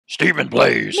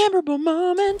StephenPlays. Memorable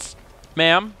moments.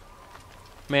 Ma'am,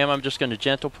 I'm just gonna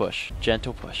gentle push.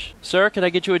 Gentle push. Sir, can I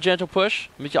get you a gentle push?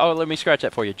 Let me scratch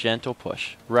that for you. Gentle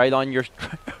push. Right on your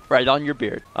right on your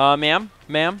beard.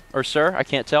 Ma'am, or sir, I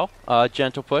can't tell.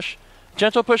 Gentle push.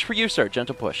 Gentle push for you, sir.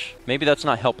 Gentle push. Maybe that's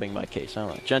not helping my case. I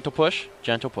don't know. Gentle push.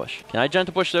 Gentle push. Can I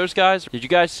gentle push those guys? Did you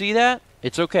guys see that?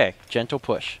 It's okay. Gentle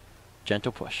push.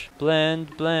 Gentle push.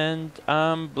 Blend, blend.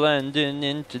 I'm blending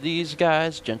into these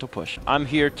guys. Gentle push. I'm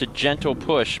here to gentle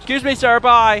push. Excuse me, sir.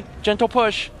 Bye. Gentle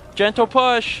push. Gentle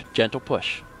push. Gentle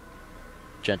push.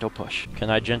 Gentle push.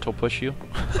 Can I gentle push you?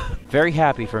 Very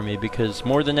happy for me because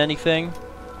more than anything,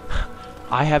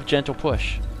 I have gentle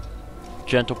push.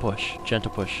 Gentle push.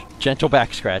 Gentle push. Gentle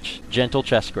back scratch. Gentle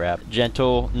chest grab.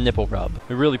 Gentle nipple rub.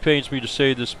 It really pains me to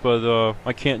say this, but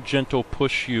I can't gentle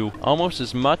push you almost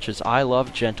as much as I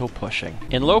love gentle pushing.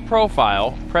 In low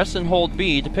profile, press and hold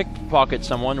B to pickpocket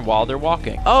someone while they're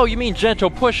walking. Oh, you mean gentle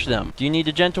push them. Do you need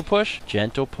a gentle push?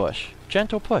 Gentle push.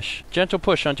 Gentle push. Gentle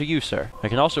push onto you, sir. I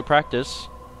can also practice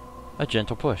a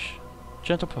gentle push.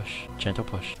 Gentle push. Gentle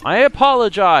push. I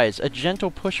apologize. A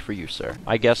gentle push for you, sir.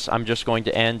 I guess I'm just going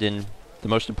to end in the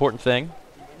most important thing.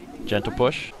 Gentle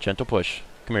push. Gentle push.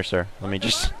 Come here, sir. Let me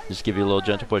just give you a little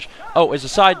gentle push. Oh, as a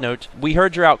side note, we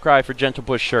heard your outcry for gentle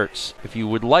push shirts. If you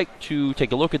would like to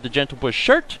take a look at the gentle push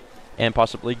shirt and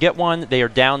possibly get one, they are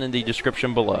down in the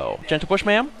description below. Gentle push,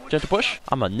 ma'am? Gentle push?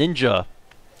 I'm a ninja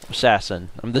assassin.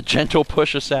 I'm the gentle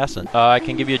push assassin. I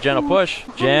can give you a gentle push.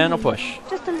 Gentle push.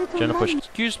 Gentle push.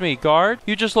 Excuse me, guard.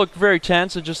 You just look very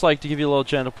tense. I'd just like to give you a little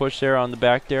gentle push there on the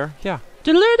back there. Yeah. I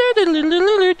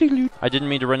didn't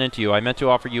mean to run into you. I meant to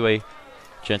offer you a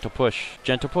gentle push.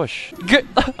 Gentle push.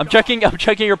 I'm checking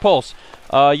your pulse.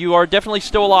 You are definitely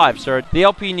still alive, sir. The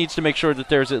LP needs to make sure that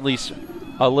there's at least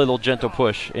a little gentle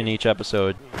push in each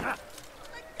episode.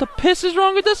 The piss is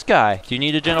wrong with this guy? Do you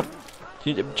need a gentle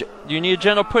Do you need a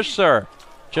gentle push, sir?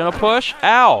 Gentle push?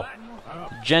 Ow!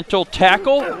 Gentle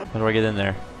tackle? How do I get in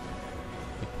there?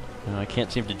 I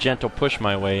can't seem to gentle push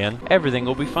my way in. Everything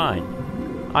will be fine.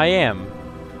 I am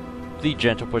the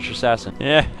gentle push assassin.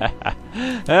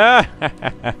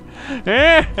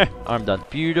 I'm done.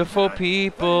 Beautiful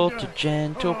people to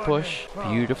gentle push.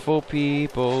 Beautiful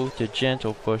people to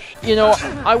gentle push. You know,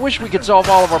 I wish we could solve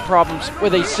all of our problems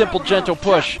with a simple gentle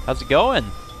push. How's it going?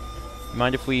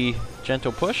 Mind if we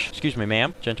gentle push? Excuse me,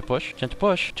 ma'am. Gentle push. Gentle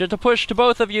push. Gentle push to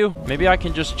both of you. Maybe I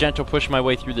can just gentle push my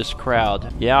way through this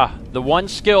crowd. Yeah, the one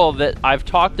skill that I've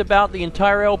talked about the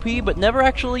entire LP but never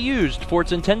actually used for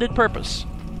its intended purpose.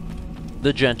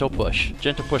 The gentle push.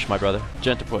 Gentle push, my brother.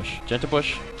 Gentle push. Gentle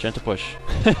push. Gentle push.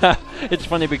 It's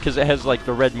funny because it has like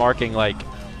the red marking like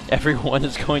everyone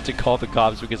is going to call the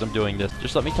cops because I'm doing this.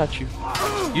 Just let me touch you.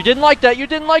 You didn't like that. You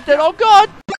didn't like that. Oh, God.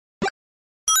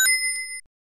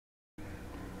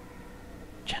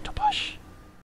 Gentle push.